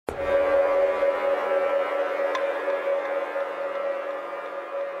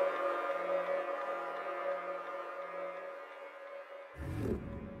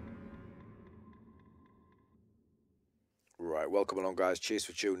Welcome along, guys. Cheers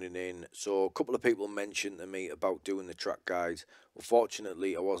for tuning in. So a couple of people mentioned to me about doing the track guide.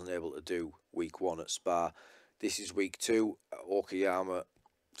 Unfortunately, I wasn't able to do week 1 at Spa. This is week 2 at Okayama.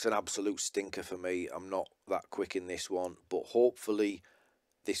 It's an absolute stinker for me. I'm not that quick in this one, but hopefully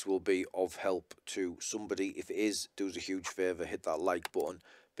this will be of help to somebody. If it is, do us a huge favour, hit that like button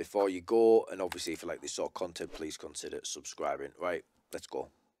before you go. And obviously, if you like this sort of content, please consider subscribing. Right, let's go.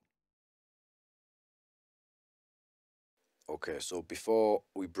 Okay, so before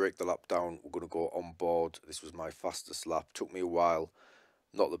we break the lap down, we're going to go on board. This was my fastest lap. Took me a while.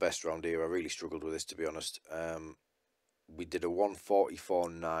 Not the best round here. I really struggled with this, to be honest. We did a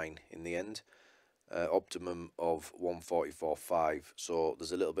 1:44.9 in the end. Optimum of 1:44.5. So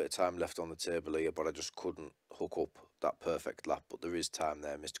there's a little bit of time left on the table here, but I just couldn't hook up that perfect lap. But there is time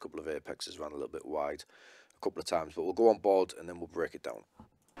there. Missed a couple of apexes, ran a little bit wide a couple of times. But we'll go on board and then we'll break it down.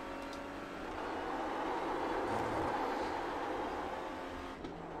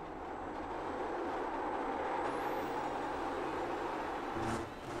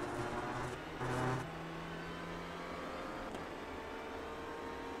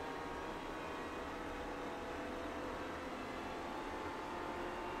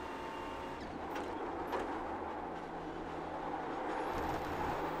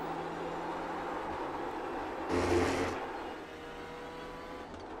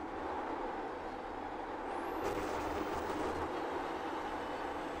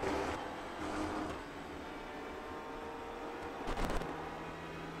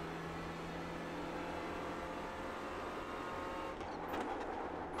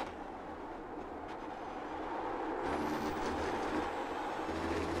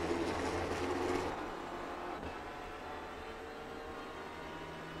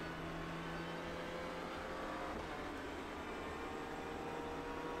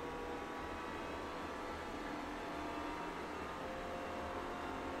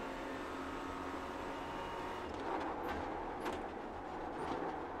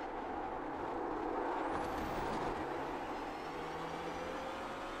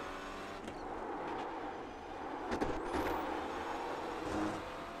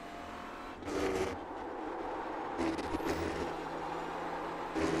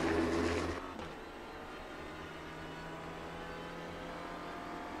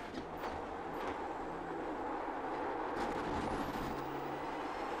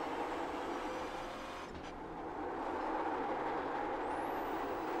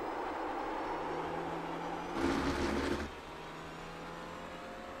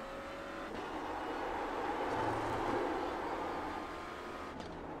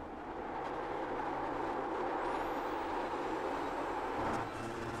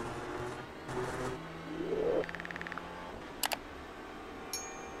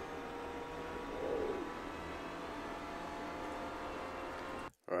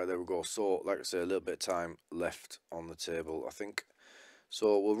 Alright, there we go. So, like I say, a little bit of time left on the table, I think.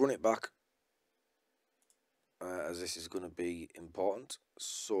 So, we'll run it back, as this is going to be important.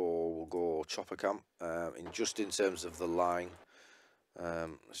 So, we'll go chopper cam, in terms of the line.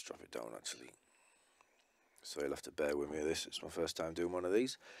 Let's drop it down, actually. So, you'll have to bear with me with this. It's my first time doing one of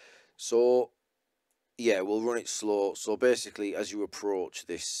these. So, yeah, we'll run it slow. So, basically, as you approach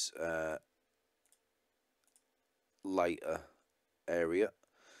this lighter area,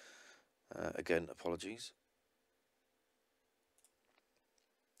 again, apologies.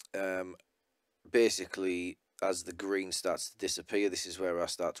 Basically, as the green starts to disappear, this is where I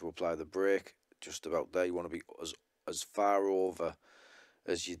start to apply the brake. Just about there. You want to be as far over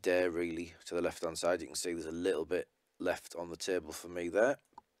as you dare, really, to the left-hand side. You can see there's a little bit left on the table for me there.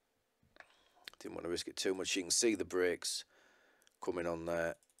 Didn't want to risk it too much. You can see the brakes coming on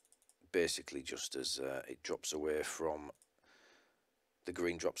there, basically just as it drops away from the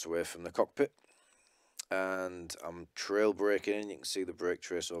green drops away from the cockpit. And I'm trail braking in. You can see the brake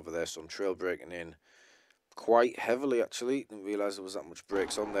trace over there, so I'm trail braking in quite heavily, actually. Didn't realise there was that much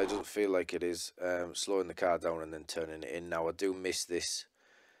brakes on there. Doesn't feel like it is. Slowing the car down and then turning it in. Now, I do miss this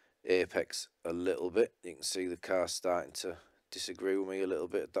apex a little bit. You can see the car starting to disagree with me a little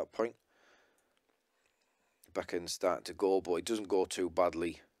bit at that point. Back end starting to go, but it doesn't go too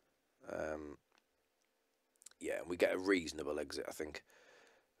badly. Yeah, and we get a reasonable exit, I think,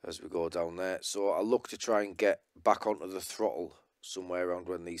 as we go down there. So I'll look to try and get back onto the throttle somewhere around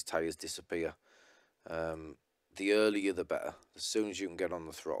when these tyres disappear. The earlier the better. As soon as you can get on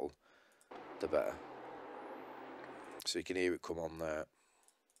the throttle, the better. So you can hear it come on there.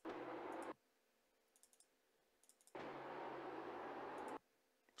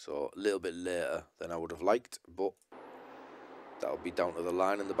 So a little bit later than I would have liked, but that'll be down to the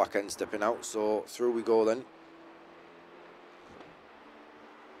line and the back end stepping out. So through we go then.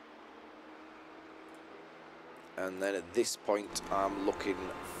 And then at this point I'm looking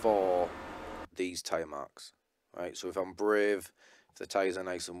for these tyre marks, right? So if I'm brave, if the tyres are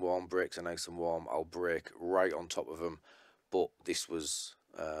nice and warm, brakes are nice and warm, I'll brake right on top of them. But this was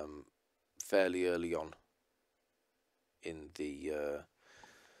fairly early on in the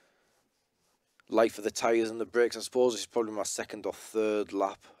life of the tyres and the brakes. I suppose it's probably my second or third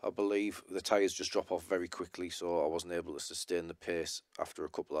lap, I believe. The tyres just drop off very quickly, so I wasn't able to sustain the pace after a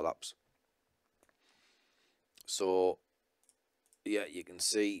couple of laps. So yeah, you can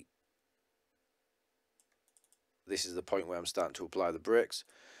see this is the point where I'm starting to apply the brakes.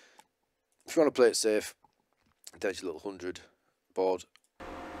 If you want to play it safe, there's your little 100 board.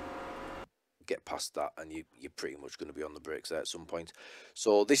 Get past that and you're pretty much going to be on the brakes there at some point.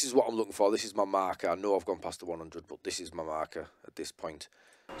 So this is what I'm looking for. This is my marker. I know I've gone past the 100, but this is my marker at this point.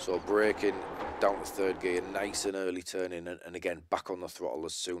 So braking down to third gear, nice and early turning, and again back on the throttle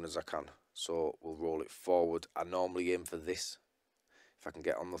as soon as I can. So we'll roll it forward. I normally aim for this. If I can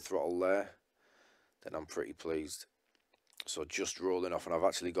get on the throttle there, then I'm pretty pleased. So just rolling off, and I've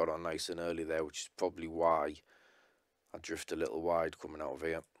actually got on nice and early there, which is probably why I drift a little wide coming out of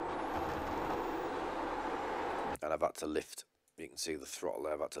here. And I've had to lift. You can see the throttle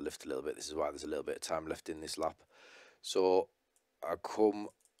there. I've had to lift a little bit. This is why there's a little bit of time left in this lap. So I come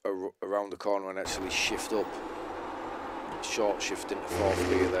around the corner and actually shift up, short shift into fourth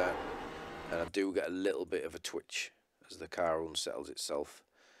gear there, and I do get a little bit of a twitch as the car unsettles itself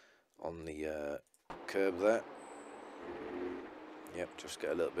on the curb there. Yep, just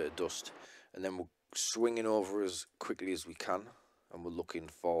get a little bit of dust, and then we're swinging over as quickly as we can, and we're looking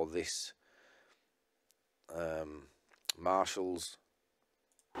for this Marshall's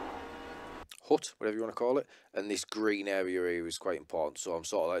hut, whatever you want to call it, and this green area here is quite important. So I'm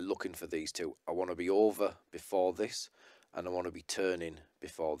sort of like looking for these two. I want to be over before this, and I want to be turning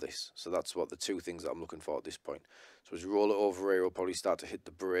before this. So that's what the two things that I'm looking for at this point. So as we roll it over here, I'll probably start to hit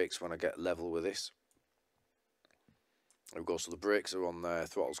the brakes when I get level with this. There we go. So the brakes are on there,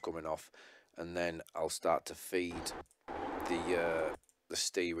 throttle's coming off, and then I'll start to feed the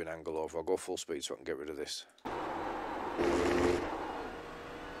steering angle over. I'll go full speed so I can get rid of this.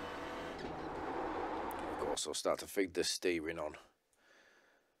 So start to feed the steering on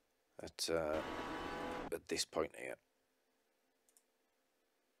at this point here.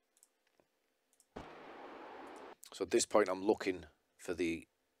 So at this point I'm looking for the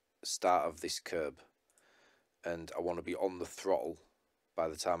start of this curb, and I want to be on the throttle by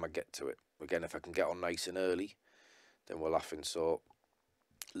the time I get to it. Again, if I can get on nice and early, then we're laughing. So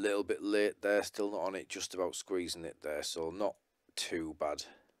a little bit late there, still not on it, just about squeezing it there, so not too bad.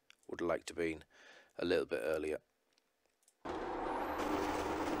 Would have liked to been a little bit earlier.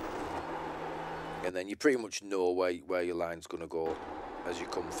 And then you pretty much know where your line's going to go as you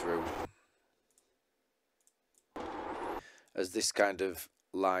come through. As this kind of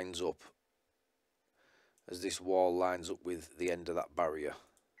lines up, as this wall lines up with the end of that barrier,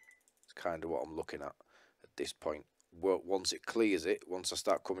 it's kind of what I'm looking at this point. Once it clears it, once I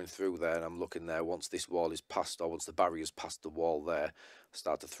start coming through there and I'm looking there, once this wall is past, or once the barrier's past the wall there, I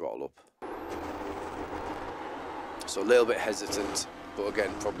start to throttle up. So a little bit hesitant, but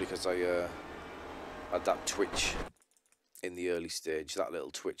again, probably because I had that twitch in the early stage, that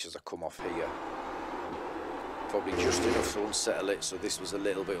little twitch as I come off here. Probably just enough to unsettle it, so this was a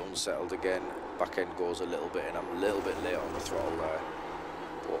little bit unsettled again. Back end goes a little bit, and I'm a little bit late on the throttle there.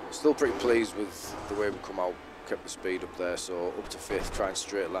 But still pretty pleased with the way we come out, kept the speed up there, so up to fifth, try and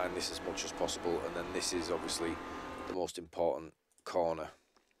straight line this as much as possible, and then this is obviously the most important corner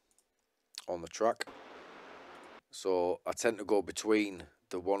on the track. So I tend to go between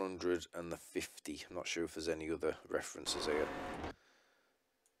the 100 and the 50. I'm not sure if there's any other references here.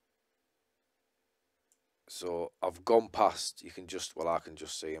 So I've gone past, you can just, well, I can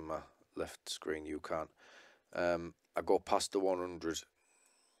just see in my left screen, you can't. I go past the 100.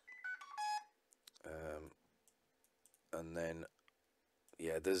 And then,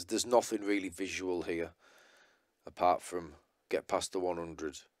 yeah, there's nothing really visual here, apart from get past the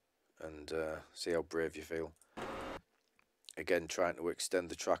 100 and see how brave you feel. Again, trying to extend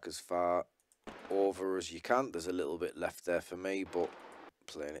the track as far over as you can. There's a little bit left there for me, but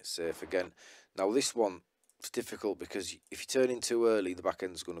playing it safe again. Now this one, it's difficult because if you turn in too early, the back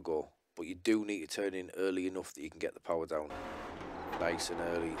end's going to go. But you do need to turn in early enough that you can get the power down nice and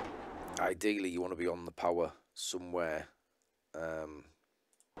early. Ideally, you want to be on the power somewhere,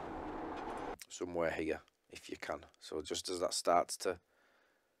 somewhere here if you can. So just as that starts to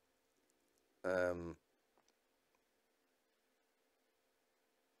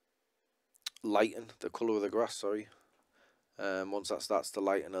lighten the colour of the grass, sorry, Once that starts to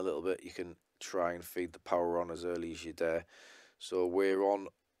lighten a little bit, you can try and feed the power on as early as you dare. So we're on,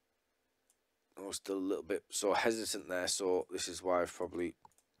 oh, still a little bit so hesitant there, so this is why I've probably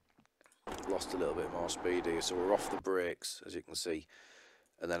lost a little bit more speed here. So we're off the brakes, as you can see,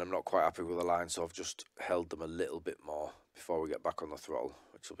 and then I'm not quite happy with the line, so I've just held them a little bit more before we get back on the throttle,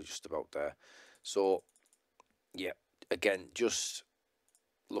 which will be just about there. So yeah, again, just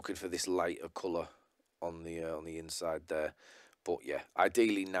looking for this lighter colour on the inside there. But yeah,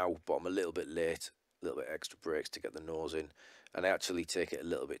 ideally now, but I'm a little bit late, a little bit extra brakes to get the nose in, and I actually take it a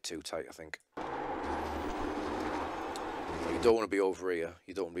little bit too tight, I think. You don't want to be over here,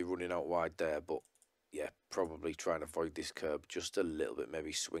 you don't want to be running out wide there, but yeah, probably try and avoid this curb just a little bit,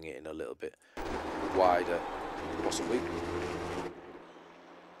 maybe swing it in a little bit wider, possibly.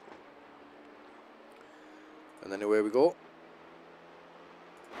 And then away we go.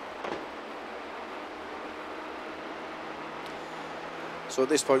 So at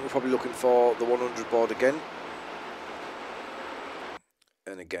this point we're probably looking for the 100 board again.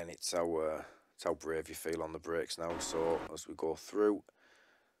 And again, it's how brave you feel on the brakes now. So as we go through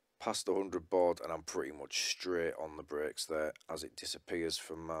past the 100 board, and I'm pretty much straight on the brakes there as it disappears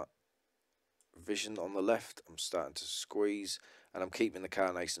from my vision on the left. I'm starting to squeeze, and I'm keeping the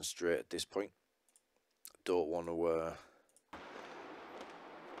car nice and straight at this point. Don't want to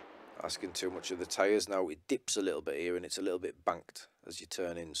asking too much of the tyres. Now it dips a little bit here, and it's a little bit banked as you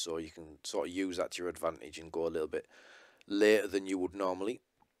turn in, so you can sort of use that to your advantage and go a little bit later than you would normally.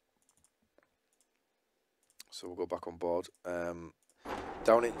 So we'll go back on board.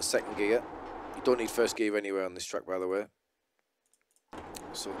 Down into second gear. You don't need first gear anywhere on this track, by the way.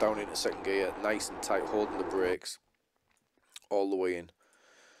 So down into second gear, nice and tight, holding the brakes all the way in.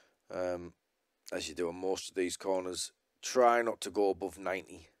 As you do on most of these corners, try not to go above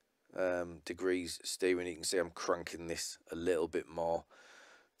 90 degrees steering. You can see I'm cranking this a little bit more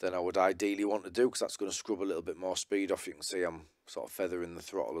than I would ideally want to do, because that's going to scrub a little bit more speed off. You can see I'm sort of feathering the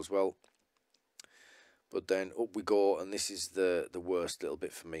throttle as well. But then up we go, and this is the worst little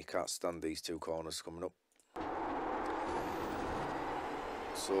bit for me. Can't stand these two corners coming up.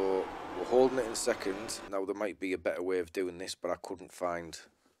 So we're holding it in second. Now there might be a better way of doing this, but I couldn't find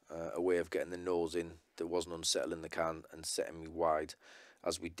a way of getting the nose in that wasn't unsettling the can and setting me wide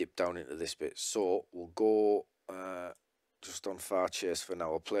as we dip down into this bit. So we'll go just on far chase for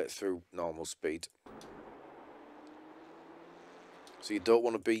now. I'll play it through normal speed. So you don't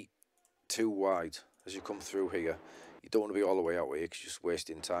want to be too wide as you come through here. You don't want to be all the way out here because you're just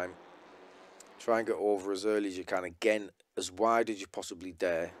wasting time. Try and get over as early as you can. Again, as wide as you possibly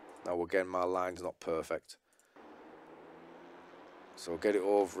dare. Now again, my line's not perfect, so get it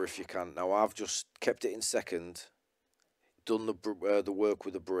over if you can. Now I've just kept it in second, done the work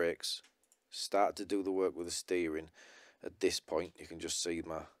with the brakes, started to do the work with the steering. At this point you can just see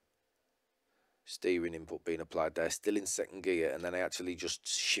my steering input being applied there, still in second gear, and then I actually just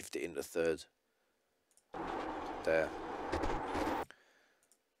shift it into third there.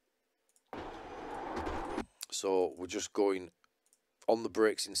 So we're just going on the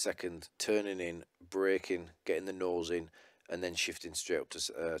brakes in second, turning in, braking, getting the nose in, and then shifting straight up to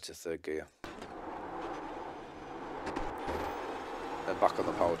third gear. And back on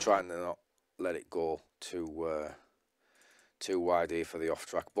the power, trying to not let it go too wide here for the off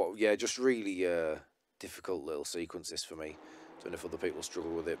track. But yeah, just really difficult little sequences for me. Don't know if other people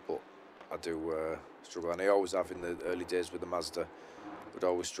struggle with it, but I do struggle, and I always have in the early days with the Mazda. Would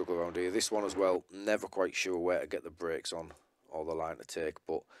always struggle around here. This one as well, never quite sure where to get the brakes on or the line to take,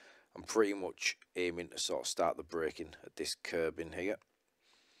 but I'm pretty much aiming to sort of start the braking at this curb in here.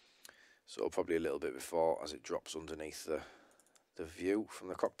 So probably a little bit before, as it drops underneath the view from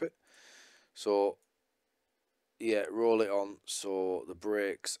the cockpit. So yeah, roll it on. So the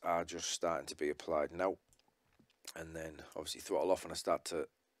brakes are just starting to be applied now, and then obviously throttle off and I start to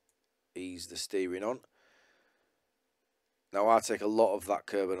ease the steering on. Now I take a lot of that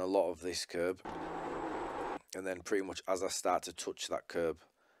curb and a lot of this curb, and then pretty much as I start to touch that curb,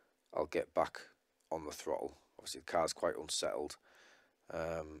 I'll get back on the throttle. Obviously the car's quite unsettled.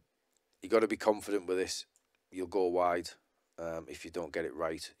 You got to be confident with this. You'll go wide if you don't get it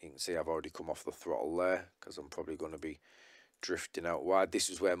right. You can see I've already come off the throttle there because I'm probably going to be drifting out wide. This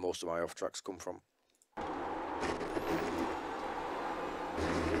is where most of my off tracks come from.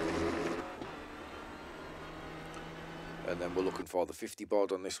 And then we're looking for the 50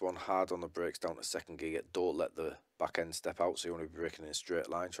 board on this one, hard on the brakes down to second gear. Don't let the back end step out, so you want to be braking in a straight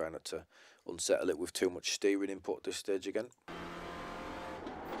line. Try not to unsettle it with too much steering input at this stage again.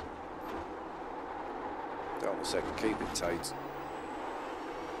 Down to second, keep it tight.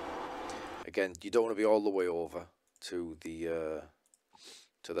 Again, you don't want to be all the way over. to the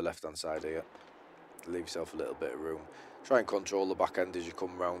left hand side here. Leave yourself a little bit of room. Try and control the back end as you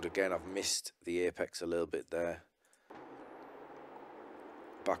come round. Again, I've missed the apex a little bit there.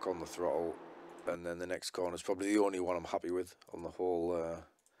 Back on the throttle, and then the next corner is probably the only one I'm happy with on the whole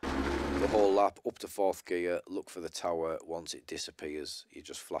lap. Up to 4th gear, look for the tower. Once it disappears, you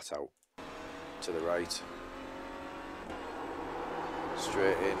just flat out to the right,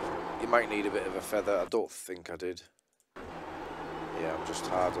 straight in. You might need a bit of a feather. I don't think I did. Yeah, I'm just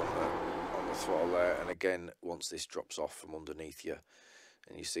hard on the throttle there. And again, once this drops off from underneath you,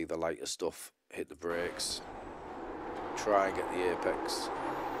 and you see the lighter stuff, hit the brakes. Try and get the apex.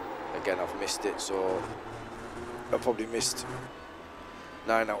 Again, I've missed it, so I've probably missed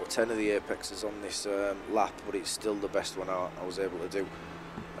 9 out of 10 of the apexes on this lap, but it's still the best one I was able to do.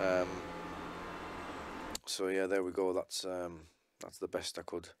 So yeah, there we go. That's the best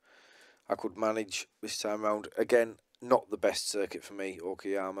I could manage this time round. Again, not the best circuit for me,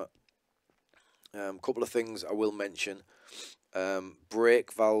 Okayama. Couple of things I will mention.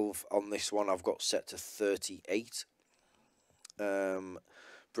 Brake valve on this one I've got set to 38.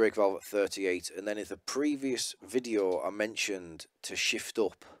 Brake valve at 38, and then in the previous video I mentioned to shift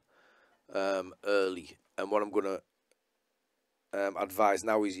up early, and what I'm going to advise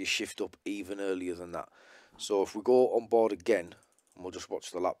now is you shift up even earlier than that. So if we go on board again, and we'll just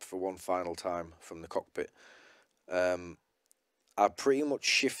watch the lap for one final time from the cockpit, I pretty much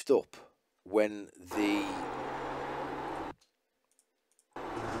shift up when the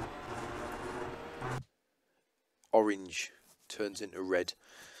orange turns into red.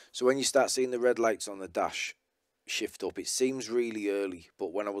 So when you start seeing the red lights on the dash, shift up. It seems really early,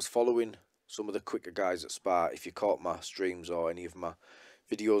 but when I was following some of the quicker guys at Spa, if you caught my streams or any of my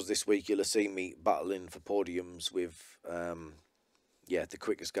videos this week, you'll have seen me battling for podiums with yeah, the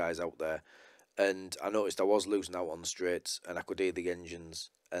quickest guys out there. And I noticed I was losing out on the straights, and I could hear the engines,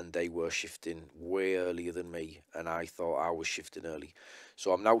 and they were shifting way earlier than me, and I thought I was shifting early.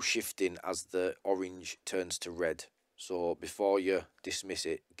 So I'm now shifting as the orange turns to red. So before you dismiss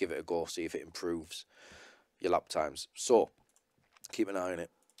it, give it a go, see if it improves your lap times. So keep an eye on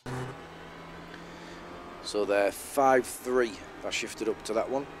it. So they're 5.3. I shifted up to that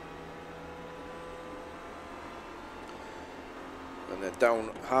one. And then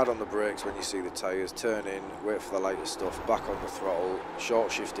down hard on the brakes when you see the tyres, turn in, wait for the lighter stuff, back on the throttle,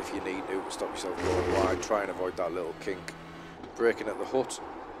 short shift if you need to stop yourself going wide, try and avoid that little kink. Braking at the hut,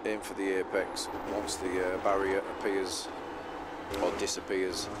 aim for the apex. Once the barrier appears or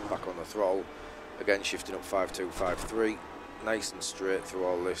disappears, back on the throttle. Again, shifting up 5.2, 5.3, nice and straight through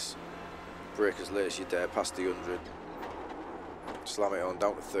all this. Brake as late as you dare, past the 100. Slam it on,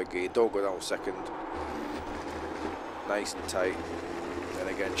 down to 3rd gear, don't go down to 2nd. Nice and tight, and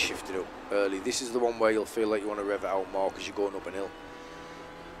again shift it up early. This is the one where you'll feel like you want to rev it out more because you're going up an hill,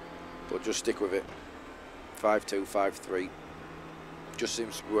 but just stick with it. 5.2, 5.3 just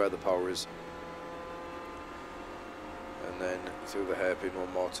seems to be where the power is. And then through the hairpin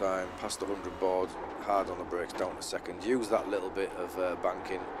one more time, past the 100 board, hard on the brakes, down to 2nd. Use that little bit of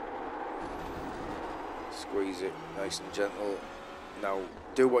banking, squeeze it nice and gentle. Now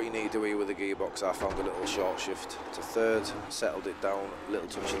do what you need to do here with the gearbox. I found a little short shift to 3rd, settled it down, little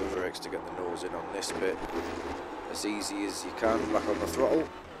touch of the brakes to get the nose in on this bit. As easy as you can, back on the throttle.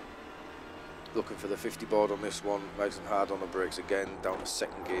 Looking for the 50 board on this one, nice and hard on the brakes again, down to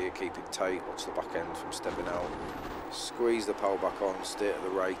 2nd gear, keep it tight, watch the back end from stepping out. Squeeze the power back on, stay to the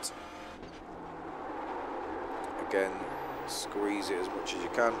right. Again, squeeze it as much as you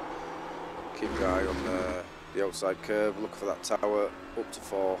can. Keep your eye on the outside curve, look for that tower, up to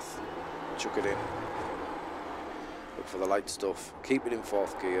 4th, chuck it in, look for the light stuff, keep it in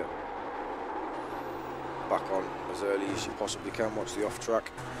 4th gear, back on as early as you possibly can, watch the off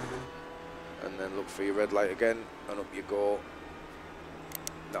track, and then look for your red light again, and up you go.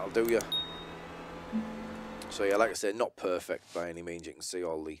 That'll do you. So yeah, like I said, not perfect by any means. You can see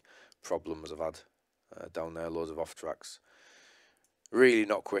all the problems I've had down there, loads of off tracks. Really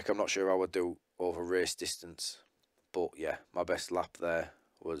not quick. I'm not sure how I would do over race distance, but yeah, my best lap there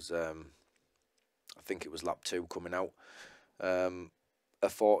was I think it was lap 2 coming out, a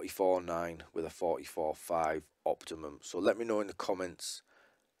 44.9 with a 44.5 optimum. So let me know in the comments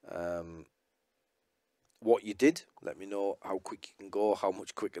what you did. Let me know how quick you can go, how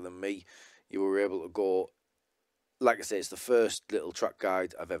much quicker than me you were able to go. Like I say, it's the first little track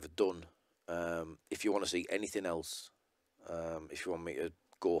guide I've ever done. If you want to see anything else, if you want me to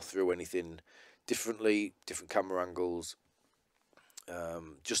go through anything differently, different camera angles,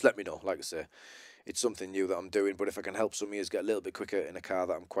 just let me know. Like I say, it's something new that I'm doing. But if I can help some of you get a little bit quicker in a car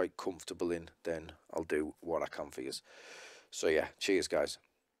that I'm quite comfortable in, then I'll do what I can for you. So yeah, cheers guys.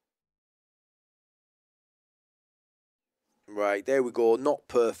 Right, there we go. Not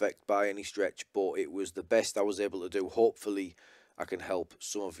perfect by any stretch, but it was the best I was able to do. Hopefully I can help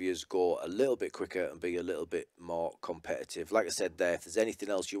some of you go a little bit quicker and be a little bit more competitive. Like I said there, if there's anything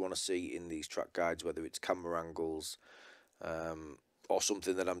else you want to see in these track guides, whether it's camera angles, or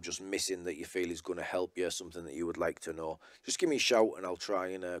something that I'm just missing that you feel is going to help you, something that you would like to know, just give me a shout and I'll try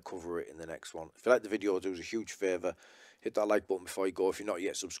and cover it in the next one. If you like the video, do us a huge favour, hit that like button before you go. If you're not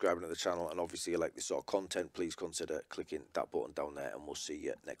yet subscribing to the channel, and obviously you like this sort of content, please consider clicking that button down there, and we'll see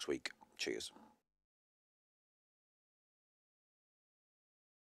you next week. Cheers.